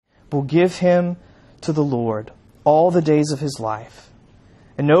will give him to the Lord all the days of his life,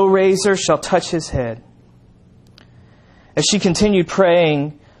 and no razor shall touch his head." As she continued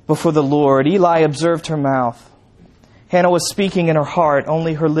praying before the Lord, Eli observed her mouth. Hannah was speaking in her heart,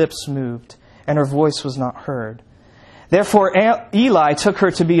 only her lips moved, and her voice was not heard. Therefore Eli took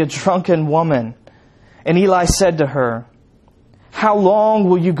her to be a drunken woman. And Eli said to her, "How long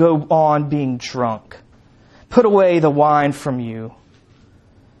will you go on being drunk? Put away the wine from you."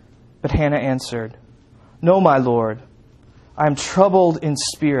 But Hannah answered, "No, my Lord, I am troubled in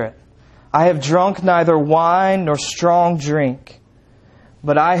spirit. I have drunk neither wine nor strong drink,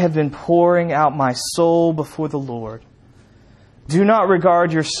 but I have been pouring out my soul before the Lord. Do not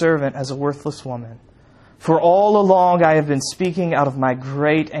regard your servant as a worthless woman, for all along I have been speaking out of my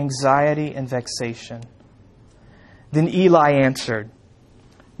great anxiety and vexation." Then Eli answered,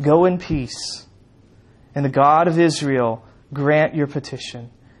 "Go in peace, and the God of Israel grant your petition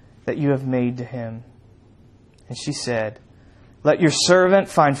that you have made to him." And she said, "Let your servant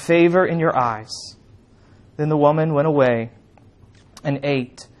find favor in your eyes." Then the woman went away and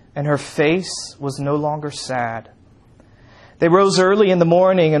ate, and her face was no longer sad. They rose early in the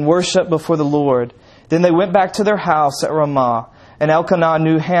morning and worshipped before the Lord. Then they went back to their house at Ramah, and Elkanah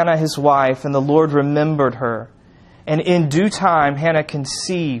knew Hannah his wife, and the Lord remembered her. And in due time Hannah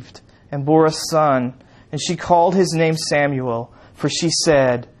conceived and bore a son, and she called his name Samuel, for she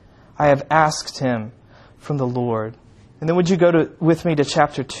said, "I have asked him from the Lord." And then would you go with me to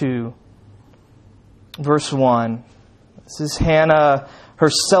chapter 2, verse 1. This is Hannah, her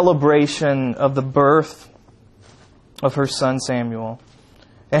celebration of the birth of her son Samuel.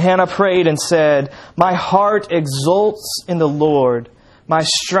 And Hannah prayed and said, "My heart exults in the Lord. My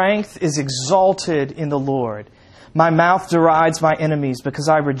strength is exalted in the Lord. My mouth derides my enemies because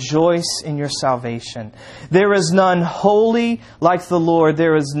I rejoice in your salvation. There is none holy like the Lord.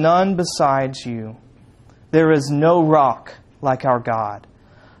 There is none besides you. There is no rock like our God.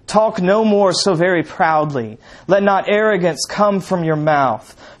 Talk no more so very proudly. Let not arrogance come from your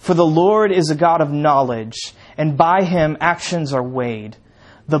mouth. For the Lord is a God of knowledge, and by him actions are weighed.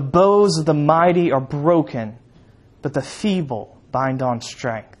 The bows of the mighty are broken, but the feeble bind on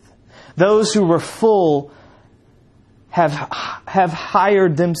strength. Those who were full have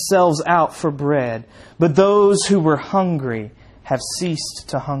hired themselves out for bread, but those who were hungry have ceased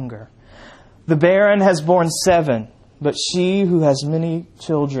to hunger. The barren has borne 7, but she who has many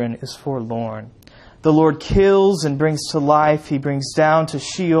children is forlorn. The Lord kills and brings to life. He brings down to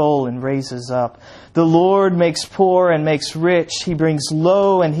Sheol and raises up. The Lord makes poor and makes rich. He brings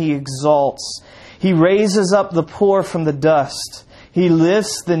low and he exalts. He raises up the poor from the dust. He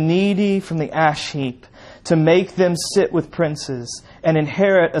lifts the needy from the ash heap to make them sit with princes and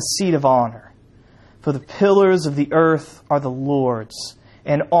inherit a seat of honor. For the pillars of the earth are the Lord's,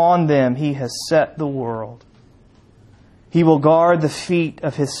 and on them he has set the world. He will guard the feet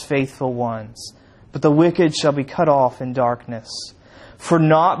of his faithful ones, but the wicked shall be cut off in darkness. For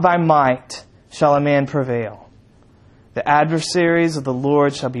not by might shall a man prevail. The adversaries of the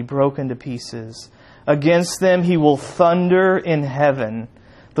Lord shall be broken to pieces. Against them he will thunder in heaven.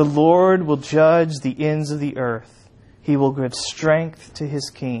 The Lord will judge the ends of the earth. He will give strength to his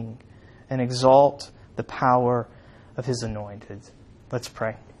king and exalt the power of his anointed. Let's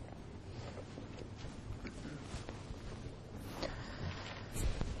pray.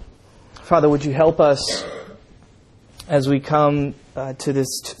 Father, would you help us as we come to this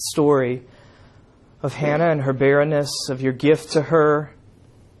story of Hannah and her barrenness, of your gift to her,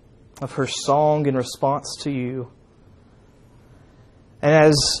 of her song in response to you. And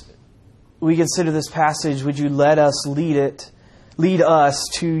as we consider this passage, would you lead us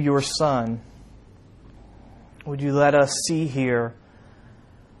to your Son? Would you let us see here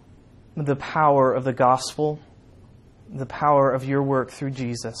the power of the gospel, the power of your work through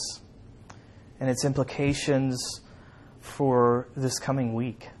Jesus, and its implications for this coming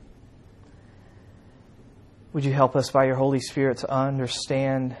week? Would you help us by your Holy Spirit to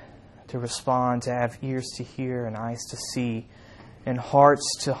understand, to respond, to have ears to hear and eyes to see, and hearts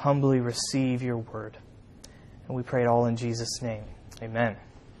to humbly receive your word. And we pray it all in Jesus' name. Amen.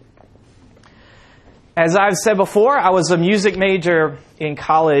 As I've said before, I was a music major in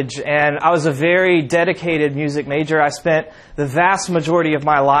college, and I was a very dedicated music major. I spent the vast majority of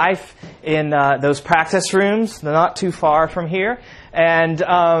my life in those practice rooms, not too far from here. And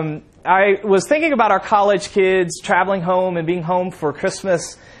I was thinking about our college kids traveling home and being home for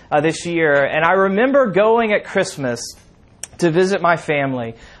Christmas this year. And I remember going at Christmas to visit my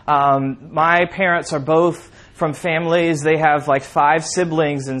family. My parents are both from families. They have like 5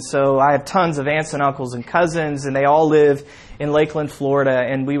 siblings, and so I have tons of aunts and uncles and cousins, and they all live in Lakeland, Florida,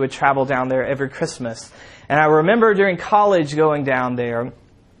 and we would travel down there every Christmas. And I remember during college going down there,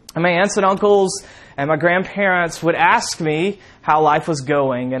 and my aunts and uncles and my grandparents would ask me how life was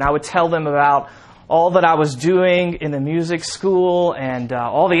going, and I would tell them about all that I was doing in the music school and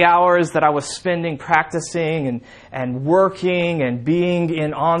all the hours that I was spending practicing and working and being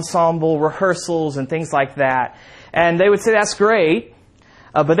in ensemble rehearsals and things like that. And they would say, that's great,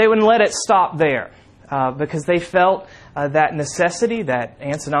 but they wouldn't let it stop there because they felt that necessity that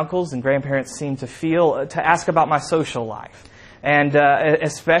aunts and uncles and grandparents seemed to feel to ask about my social life. And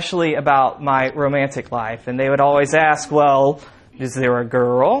especially about my romantic life. And they would always ask, well, is there a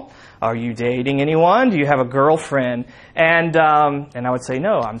girl? Are you dating anyone? Do you have a girlfriend? And I would say,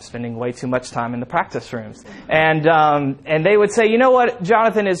 no, I'm spending way too much time in the practice rooms. And they would say, you know what,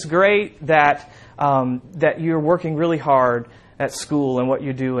 Jonathan, it's great that you're working really hard at school and what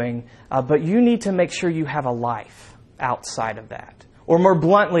you're doing, but you need to make sure you have a life outside of that. Or more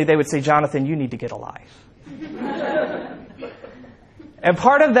bluntly, they would say, Jonathan, you need to get a life. And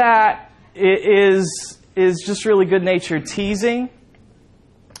part of that is just really good-natured teasing.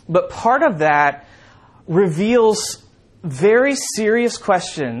 But part of that reveals very serious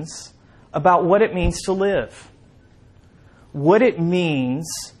questions about what it means to live. What it means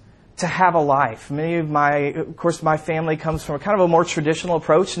to have a life. Of course, my family comes from kind of a more traditional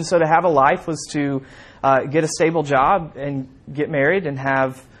approach. And so to have a life was to get a stable job and get married and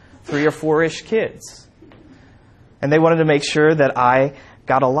have 3 or 4-ish kids. And they wanted to make sure that I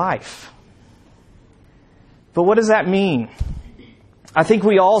got a life. But what does that mean? I think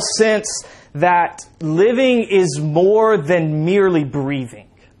we all sense that living is more than merely breathing.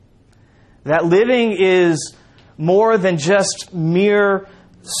 That living is more than just mere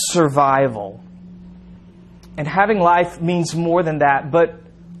survival. And having life means more than that. But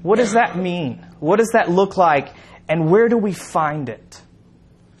what does that mean? What does that look like? And where do we find it?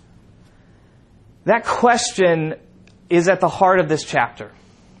 That question is at the heart of this chapter.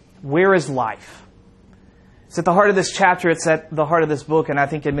 Where is life? It's at the heart of this chapter. It's at the heart of this book. And I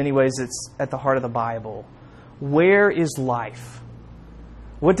think in many ways it's at the heart of the Bible. Where is life?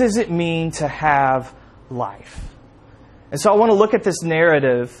 What does it mean to have life? And so I want to look at this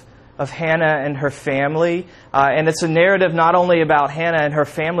narrative of Hannah and her family. And it's a narrative not only about Hannah and her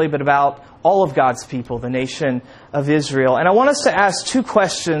family, but about all of God's people, the nation of Israel. And I want us to ask 2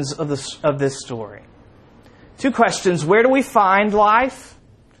 questions of this story. 2 questions. Where do we find life?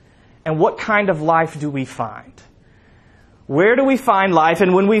 And what kind of life do we find? Where do we find life?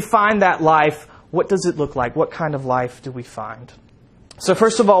 And when we find that life, what does it look like? What kind of life do we find? So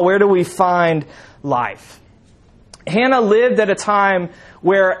first of all, where do we find life? Hannah lived at a time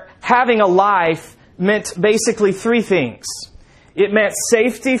where having a life meant basically 3 things. It meant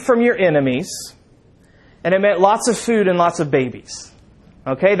safety from your enemies, and it meant lots of food and lots of babies.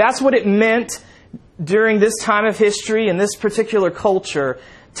 Okay, that's what it meant during this time of history in this particular culture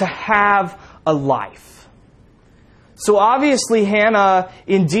to have a life. So obviously Hannah,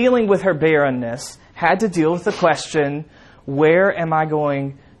 in dealing with her barrenness, had to deal with the question, where am I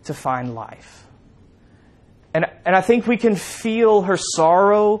going to find life? And I think we can feel her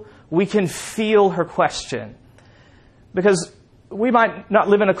sorrow. We can feel her question. Because we might not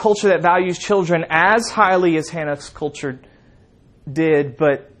live in a culture that values children as highly as Hannah's culture did,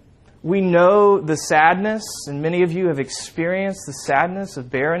 but we know the sadness, and many of you have experienced the sadness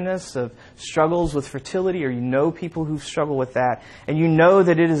of barrenness, of struggles with fertility, or you know people who struggle with that, and you know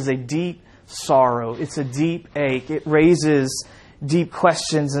that it is a deep sorrow. It's a deep ache. It raises deep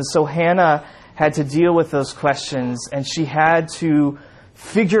questions, and so Hannah had to deal with those questions, and she had to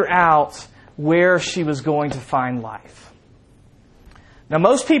figure out where she was going to find life. Now,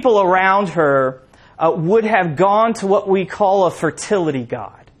 most people around her would have gone to what we call a fertility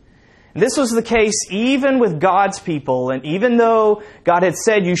god. And this was the case even with God's people, and even though God had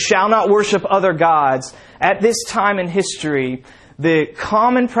said, you shall not worship other gods, at this time in history, the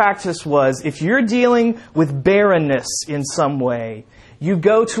common practice was, if you're dealing with barrenness in some way, you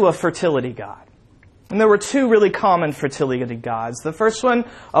go to a fertility god. And there were 2 really common fertility gods. The first one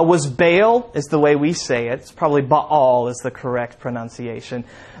was Baal, is the way we say it. It's probably Baal is the correct pronunciation.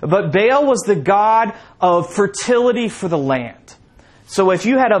 But Baal was the god of fertility for the land. So if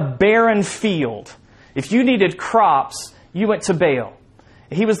you had a barren field, if you needed crops, you went to Baal.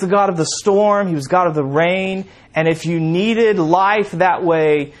 He was the god of the storm. He was god of the rain. And if you needed life that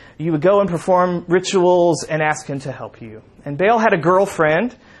way, you would go and perform rituals and ask him to help you. And Baal had a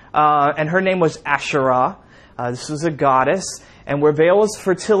girlfriend, and her name was Asherah. This was a goddess. And where Baal was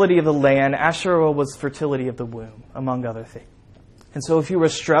fertility of the land, Asherah was fertility of the womb, among other things. And so if you were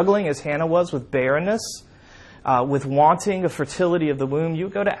struggling, as Hannah was, with barrenness, with wanting a fertility of the womb, you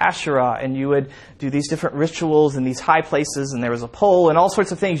would go to Asherah and you would do these different rituals in these high places, and there was a pole and all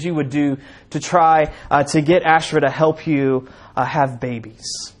sorts of things you would do to try to get Asherah to help you have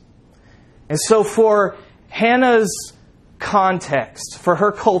babies. And so for Hannah's context, for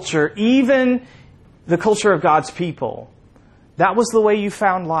her culture, even the culture of God's people, that was the way you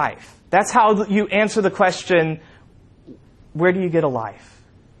found life. That's how you answer the question, where do you get a life?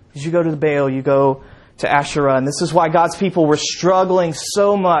 As you go to the Baal, you go to Asherah. And this is why God's people were struggling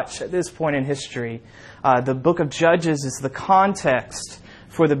so much at this point in history. The book of Judges is the context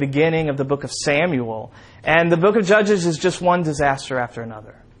for the beginning of the book of Samuel. And the book of Judges is just one disaster after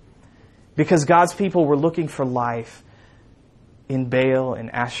another. Because God's people were looking for life in Baal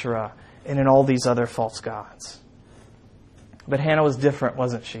and Asherah and in all these other false gods. But Hannah was different,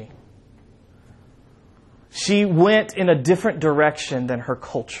 wasn't she? She went in a different direction than her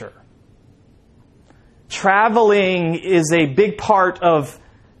culture. Traveling is a big part of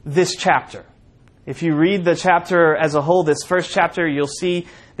this chapter. If you read the chapter as a whole, this first chapter, you'll see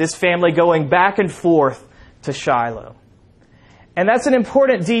this family going back and forth to Shiloh. And that's an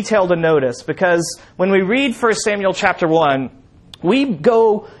important detail to notice, because when we read 1 Samuel chapter 1, we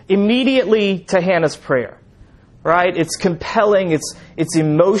go immediately to Hannah's prayer. Right? It's compelling, it's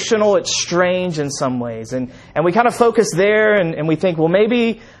emotional, it's strange in some ways. And we kind of focus there and we think, well,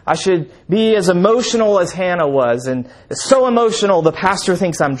 maybe I should be as emotional as Hannah was. And it's so emotional, the pastor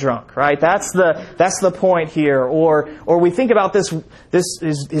thinks I'm drunk, right? That's the point here. Or we think about this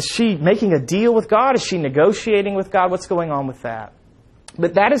is she making a deal with God? Is she negotiating with God? What's going on with that?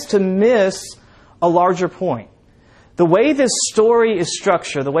 But that is to miss a larger point. The way this story is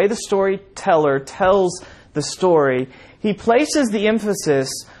structured, the way the storyteller tells the story, he places the emphasis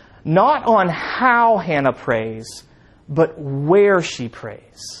not on how Hannah prays, but where she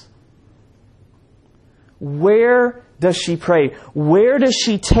prays. Where does she pray? Where does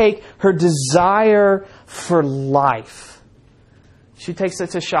she take her desire for life? She takes it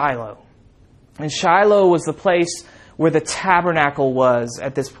to Shiloh. And Shiloh was the place where the tabernacle was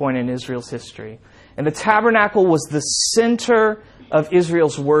at this point in Israel's history. And the tabernacle was the center of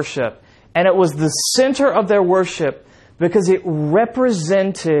Israel's worship. And it was the center of their worship because it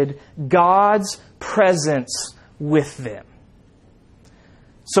represented God's presence with them.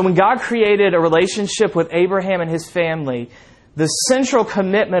 So when God created a relationship with Abraham and his family, the central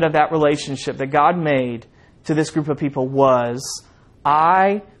commitment of that relationship that God made to this group of people was,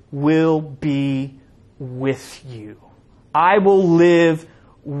 I will be with you. I will live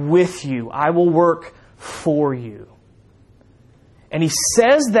with you. I will work for you. And he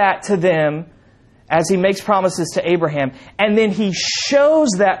says that to them as he makes promises to Abraham. And then he shows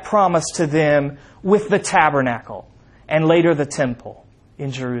that promise to them with the tabernacle and later the temple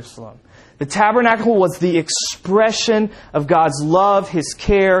in Jerusalem. The tabernacle was the expression of God's love, His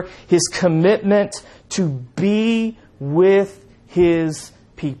care, His commitment to be with His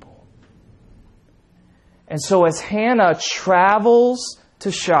people. And so as Hannah travels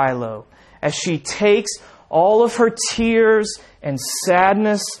to Shiloh, as she takes all of her tears and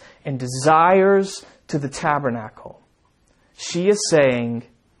sadness and desires to the tabernacle, she is saying,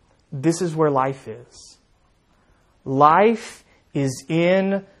 this is where life is. Life is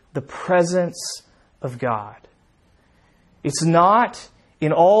in the presence of God. It's not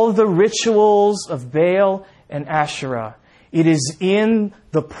in all the rituals of Baal and Asherah. It is in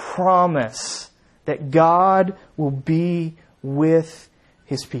the promise that God will be with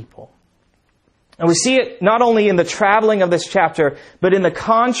His people. And we see it not only in the traveling of this chapter, but in the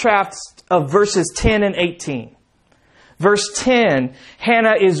contrast of verses 10 and 18. Verse 10,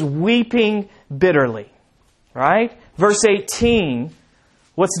 Hannah is weeping bitterly. Right? Verse 18,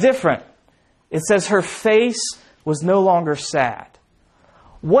 what's different? It says her face was no longer sad.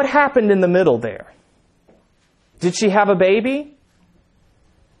 What happened in the middle there? Did she have a baby?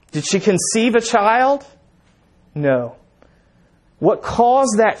 Did she conceive a child? No. What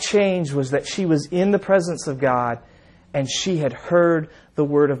caused that change was that she was in the presence of God and she had heard the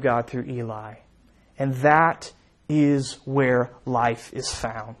word of God through Eli. And that is where life is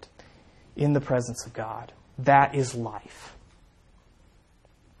found. In the presence of God. That is life.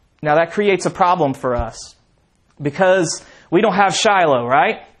 Now that creates a problem for us because we don't have Shiloh,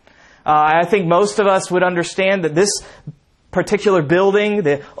 right? I think most of us would understand that this particular building,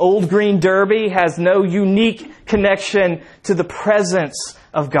 the Old Green Derby, has no unique connection to the presence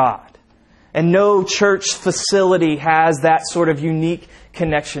of God. And no church facility has that sort of unique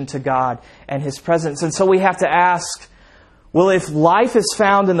connection to God and His presence. And so we have to ask, well, if life is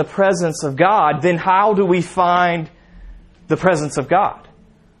found in the presence of God, then how do we find the presence of God?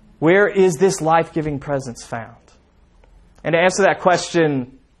 Where is this life-giving presence found? And to answer that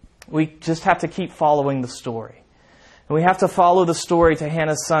question, we just have to keep following the story. And we have to follow the story to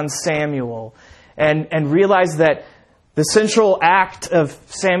Hannah's son Samuel and realize that the central act of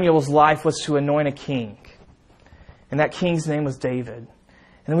Samuel's life was to anoint a king. And that king's name was David.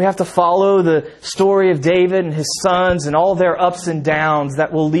 And we have to follow the story of David and his sons and all their ups and downs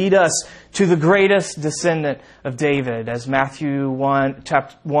that will lead us to the greatest descendant of David. As Matthew 1,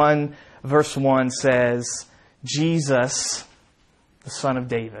 chapter 1, verse 1 says, Jesus, the son of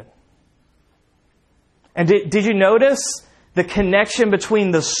David. And did you notice the connection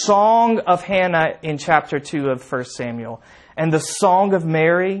between the song of Hannah in chapter 2 of 1 Samuel and the song of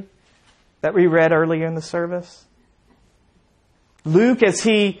Mary that we read earlier in the service? Luke, as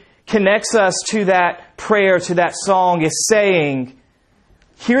he connects us to that prayer, to that song, is saying,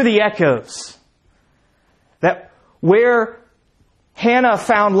 hear the echoes. That where Hannah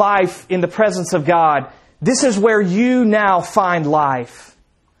found life in the presence of God, this is where you now find life.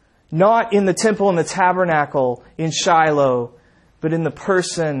 Not in the temple and the tabernacle in Shiloh, but in the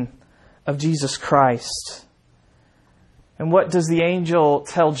person of Jesus Christ. And what does the angel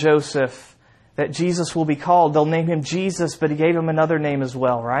tell Joseph? That Jesus will be called. They'll name him Jesus, but he gave him another name as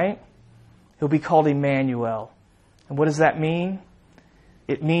well, right? He'll be called Emmanuel. And what does that mean?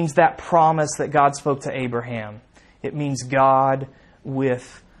 It means that promise that God spoke to Abraham. It means God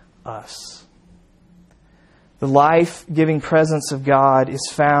with us. The life-giving presence of God is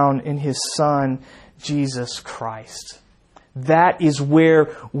found in His Son, Jesus Christ. That is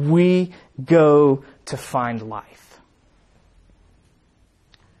where we go to find life.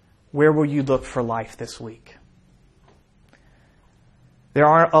 Where will you look for life this week? There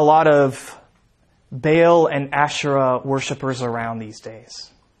aren't a lot of Baal and Asherah worshipers around these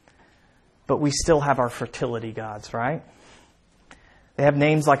days. But we still have our fertility gods, right? They have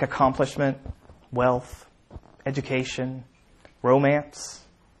names like accomplishment, wealth, education, romance,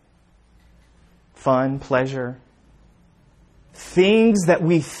 fun, pleasure. Things that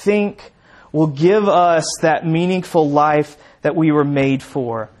we think will give us that meaningful life that we were made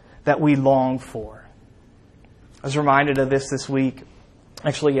for, that we long for. I was reminded of this week,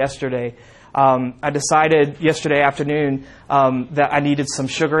 actually yesterday. I decided yesterday afternoon that I needed some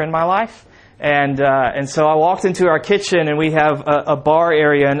sugar in my life. And so I walked into our kitchen, and we have a bar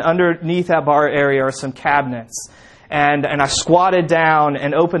area, and underneath that bar area are some cabinets. And I squatted down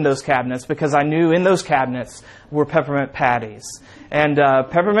and opened those cabinets because I knew in those cabinets were peppermint patties. And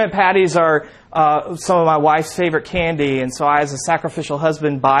peppermint patties are some of my wife's favorite candy, and so I, as a sacrificial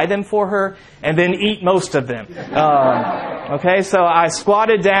husband, buy them for her and then eat most of them. Okay, so I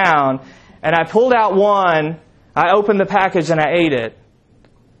squatted down, and I pulled out one, I opened the package, and I ate it.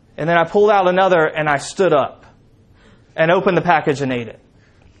 And then I pulled out another, and I stood up and opened the package and ate it.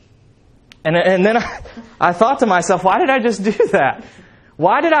 And then I thought to myself, why did I just do that?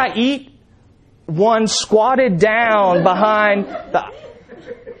 Why did I eat one squatted down behind the...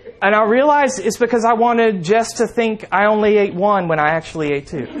 And I realized it's because I wanted Jess to think I only ate one when I actually ate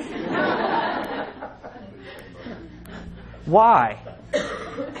two. Why?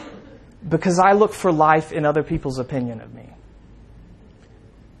 Because I look for life in other people's opinion of me.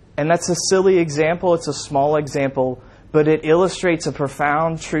 And that's a silly example, it's a small example, but it illustrates a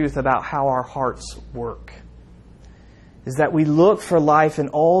profound truth about how our hearts work. Is that we look for life in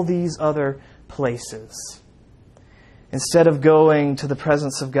all these other places, instead of going to the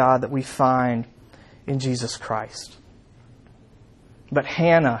presence of God that we find in Jesus Christ. But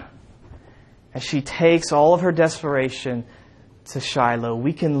Hannah, as she takes all of her desperation to Shiloh,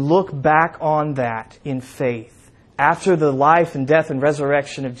 we can look back on that in faith after the life and death and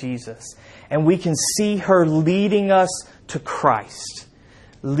resurrection of Jesus. And we can see her leading us to Christ,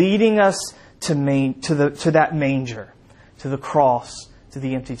 leading us to that manger, to the cross, to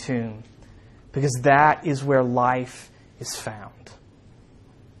the empty tomb, because that is where life is found.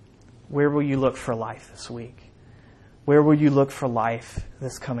 Where will you look for life this week? Where will you look for life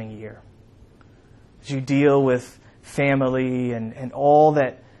this coming year? As you deal with family and all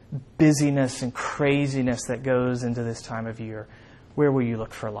that busyness and craziness that goes into this time of year, where will you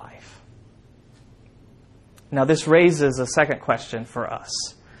look for life? Now, this raises a second question for us.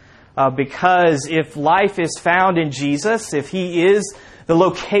 Because if life is found in Jesus, if He is the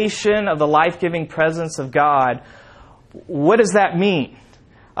location of the life-giving presence of God, what does that mean?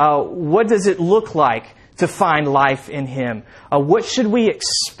 What does it look like to find life in Him? What should we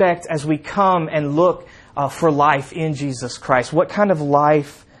expect as we come and look for life in Jesus Christ? What kind of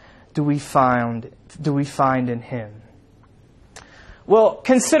life do we find in Him? Well,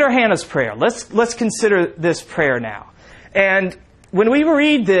 consider Hannah's prayer. Let's consider this prayer now. And when we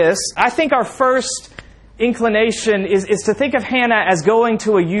read this, I think our first inclination is to think of Hannah as going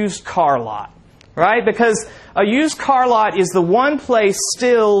to a used car lot, right? Because a used car lot is the one place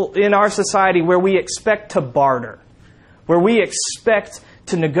still in our society where we expect to barter, where we expect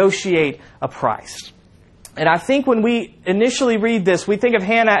to negotiate a price. And I think when we initially read this, we think of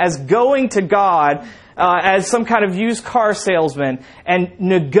Hannah as going to God as some kind of used car salesman and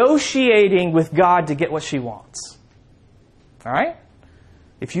negotiating with God to get what she wants. All right?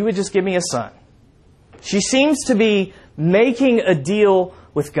 If you would just give me a son. She seems to be making a deal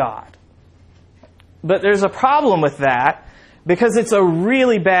with God. But there's a problem with that because it's a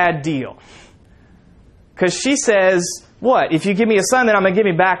really bad deal. Because she says, what? If you give me a son, then I'm going to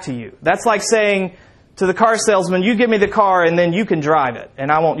give it back to you. That's like saying to the car salesman, you give me the car and then you can drive it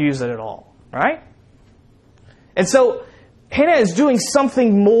and I won't use it at all. Right? And so Hannah is doing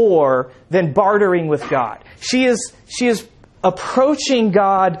something more than bartering with God. She is approaching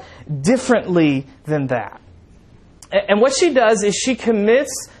God differently than that. And what she does is she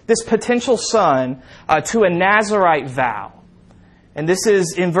commits this potential son to a Nazirite vow. And this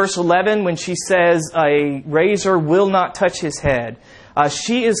is in verse 11 when she says a razor will not touch his head.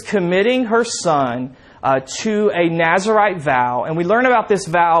 She is committing her son to a Nazirite vow. And we learn about this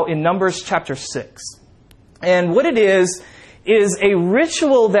vow in Numbers chapter 6. And what it is a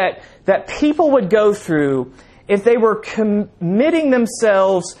ritual that people would go through if they were committing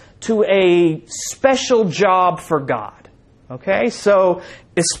themselves to a special job for God. Okay? So,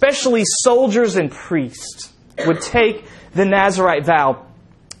 especially soldiers and priests would take the Nazirite vow.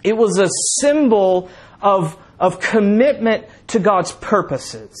 It was a symbol of commitment to God's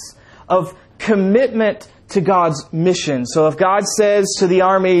purposes, of commitment to God's mission. So if God says to the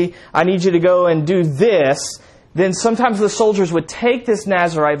army, I need you to go and do this, then sometimes the soldiers would take this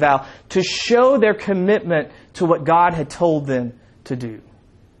Nazirite vow to show their commitment to what God had told them to do.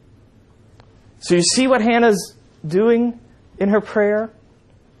 So you see what Hannah's doing in her prayer?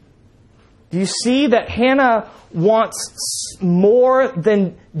 Do you see that Hannah wants more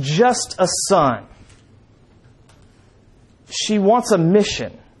than just a son? She wants a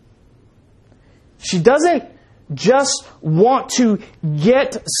mission. She doesn't just want to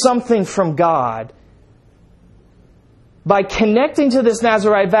get something from God. By connecting to this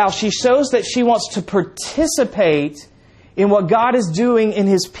Nazirite vow, she shows that she wants to participate in what God is doing in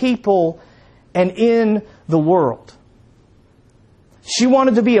His people and in the world. She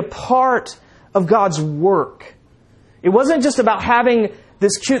wanted to be a part of God's work. It wasn't just about having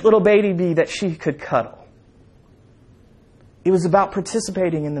this cute little baby that she could cuddle. It was about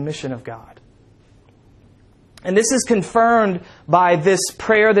participating in the mission of God. And this is confirmed by this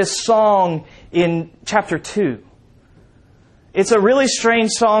prayer, this song in chapter 2. It's a really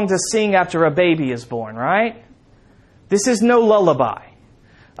strange song to sing after a baby is born, right? This is no lullaby.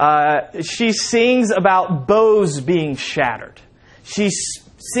 She sings about bows being shattered. She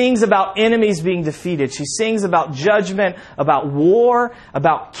sings about enemies being defeated. She sings about judgment, about war,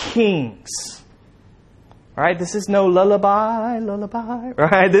 about kings. Right? This is no lullaby.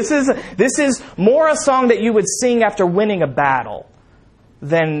 Right? This is more a song that you would sing after winning a battle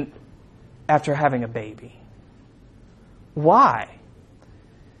than after having a baby. Why?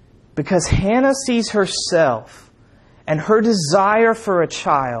 Because Hannah sees herself and her desire for a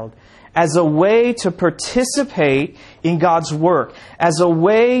child as a way to participate in God's work, as a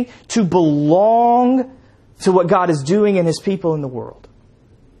way to belong to what God is doing in His people in the world.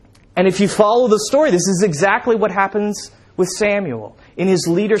 And if you follow the story, this is exactly what happens with Samuel in his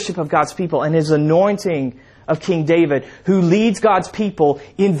leadership of God's people and his anointing of King David, who leads God's people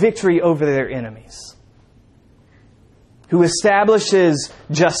in victory over their enemies, who establishes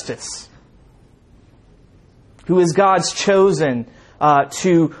justice, who is God's chosen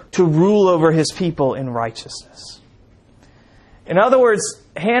to rule over His people in righteousness. In other words,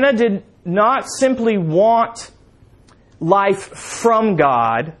 Hannah did not simply want life from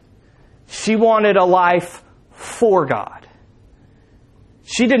God. She wanted a life for God.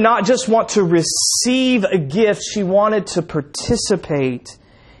 She did not just want to receive a gift. She wanted to participate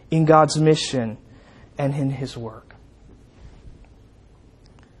in God's mission and in His work.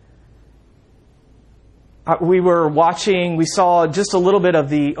 We saw just a little bit of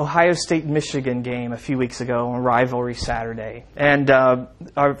the Ohio State-Michigan game a few weeks ago on Rivalry Saturday. And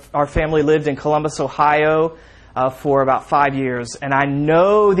our family lived in Columbus, Ohio for about 5 years. And I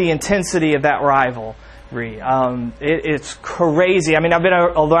know the intensity of that It's crazy. I mean, I've been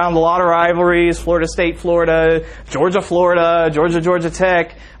around a lot of rivalries: Florida State, Florida, Georgia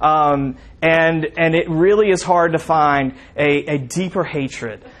Tech, and it really is hard to find a deeper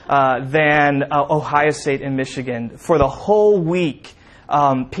hatred than Ohio State and Michigan. For the whole week,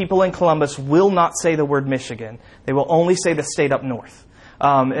 people in Columbus will not say the word Michigan. They will only say the state up north.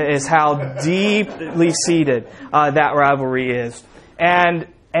 Is how deeply seated that rivalry is.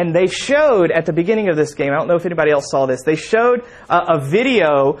 And they showed at the beginning of this game, I don't know if anybody else saw this, they showed a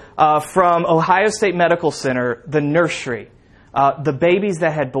video from Ohio State Medical Center, the nursery, the babies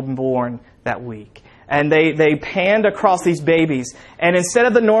that had been born that week. And they panned across these babies. And instead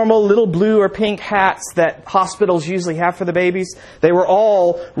of the normal little blue or pink hats that hospitals usually have for the babies, they were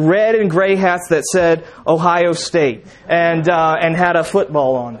all red and gray hats that said Ohio State and had a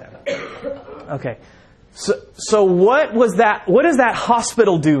football on them. Okay. So what was that? What is that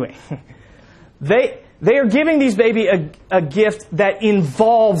hospital doing? They are giving these baby a gift that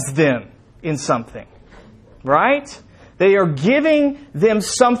involves them in something, right? They are giving them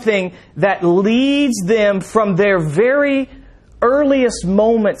something that leads them from their very earliest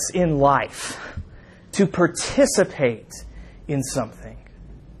moments in life to participate in something.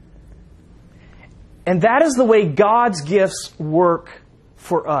 And that is the way God's gifts work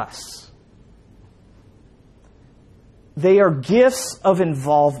for us. They are gifts of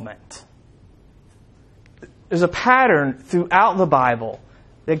involvement. There's a pattern throughout the Bible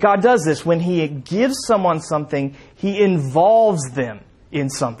that God does this. When He gives someone something, He involves them in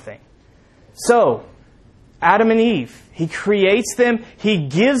something. So, Adam and Eve, He creates them, He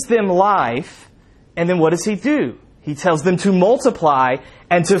gives them life, and then what does He do? He tells them to multiply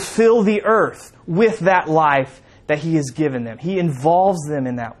and to fill the earth with that life that He has given them. He involves them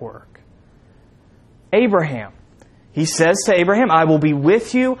in that work. Abraham. He says to Abraham, I will be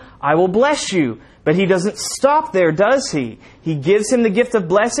with you, I will bless you. But He doesn't stop there, does He? He gives him the gift of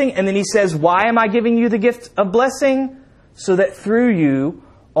blessing, and then He says, why am I giving you the gift of blessing? So that through you,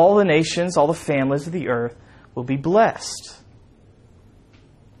 all the nations, all the families of the earth will be blessed.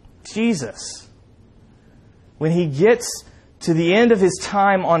 Jesus, when He gets to the end of His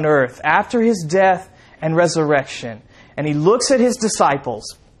time on earth, after His death and resurrection, and He looks at His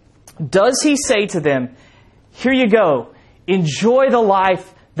disciples, does He say to them, here you go. Enjoy the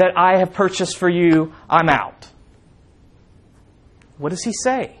life that I have purchased for you. I'm out. What does He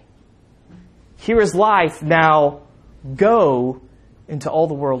say? Here is life. Now go into all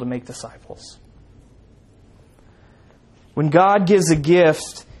the world and make disciples. When God gives a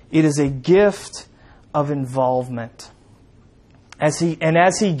gift, it is a gift of involvement. As He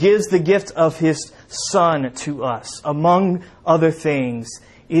gives the gift of His Son to us, among other things,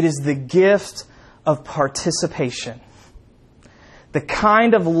 it is the gift of participation. The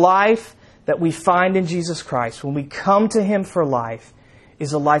kind of life that we find in Jesus Christ when we come to Him for life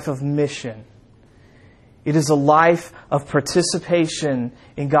is a life of mission. It is a life of participation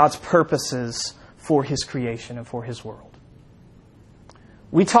in God's purposes for His creation and for His world.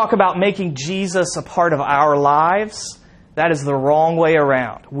 We talk about making Jesus a part of our lives. That is the wrong way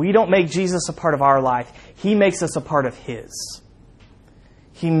around. We don't make Jesus a part of our life. He makes us a part of His.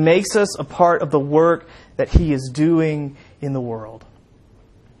 He makes us a part of the work that He is doing in the world.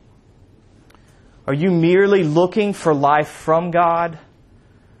 Are you merely looking for life from God?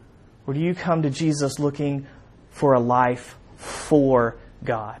 Or do you come to Jesus looking for a life for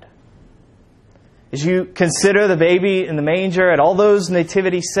God? As you consider the baby in the manger and all those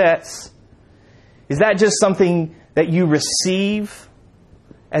nativity sets, is that just something that you receive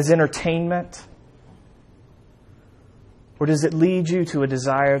as entertainment? Or does it lead you to a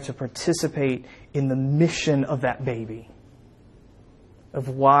desire to participate in the mission of that baby? Of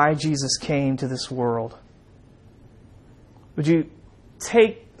why Jesus came to this world? Would you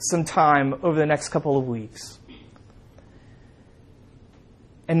take some time over the next couple of weeks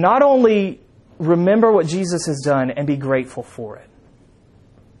and not only remember what Jesus has done and be grateful for it?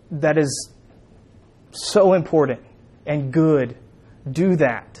 That is so important and good. Do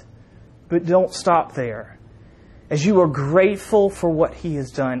that. But don't stop there. As you are grateful for what He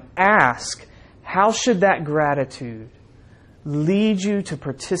has done, ask, how should that gratitude lead you to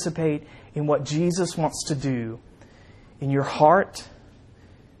participate in what Jesus wants to do in your heart,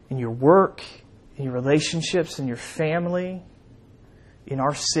 in your work, in your relationships, in your family, in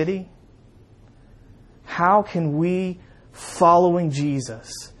our city? How can we, following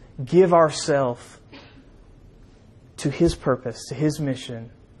Jesus, give ourselves to His purpose, to His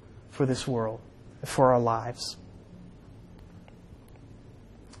mission for this world, for our lives?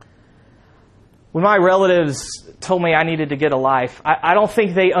 When my relatives told me I needed to get a life, I don't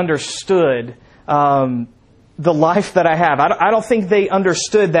think they understood the life that I have. I don't think they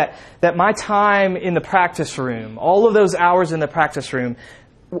understood that my time in the practice room, all of those hours in the practice room,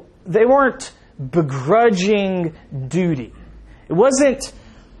 they weren't begrudging duty. It wasn't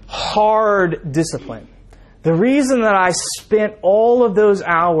hard discipline. The reason that I spent all of those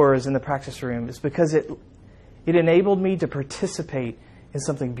hours in the practice room is because it enabled me to participate in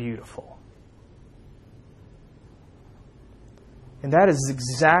something beautiful. And that is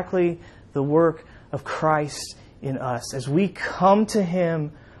exactly the work of Christ in us. As we come to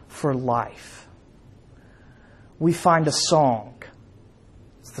Him for life, we find a song.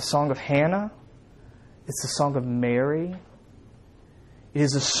 It's the song of Hannah. It's the song of Mary. It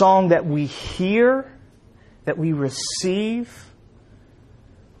is a song that we hear, that we receive,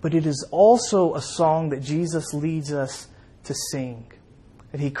 but it is also a song that Jesus leads us to sing,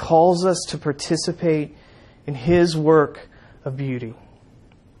 that He calls us to participate in His work of beauty.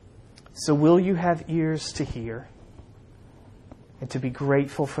 So will you have ears to hear and to be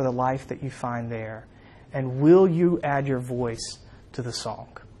grateful for the life that you find there? And will you add your voice to the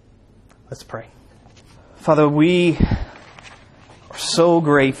song? Let's pray. Father, we are so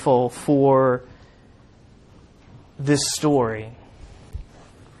grateful for this story.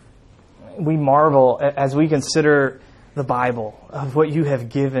 We marvel as we consider the Bible of what you have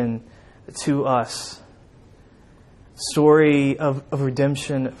given to us. Story of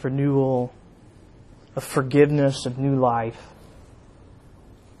redemption, of renewal, of forgiveness, of new life.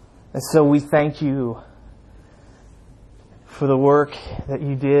 And so we thank you for the work that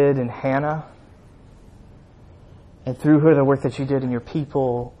you did in Hannah, and through her the work that you did in your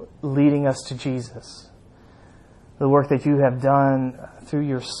people, leading us to Jesus. The work that you have done through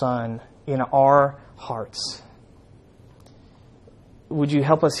your Son in our hearts. Would you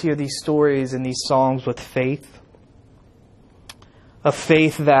help us hear these stories and these songs with faith? A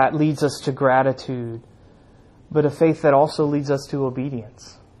faith that leads us to gratitude, but a faith that also leads us to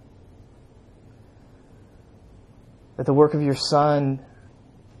obedience. That the work of your Son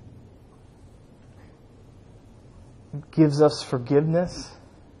gives us forgiveness,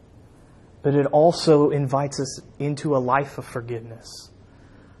 but it also invites us into a life of forgiveness,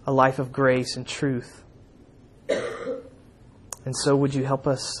 a life of grace and truth. And so would you help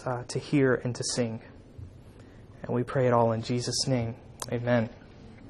us to hear and to sing? And we pray it all in Jesus' name. Amen.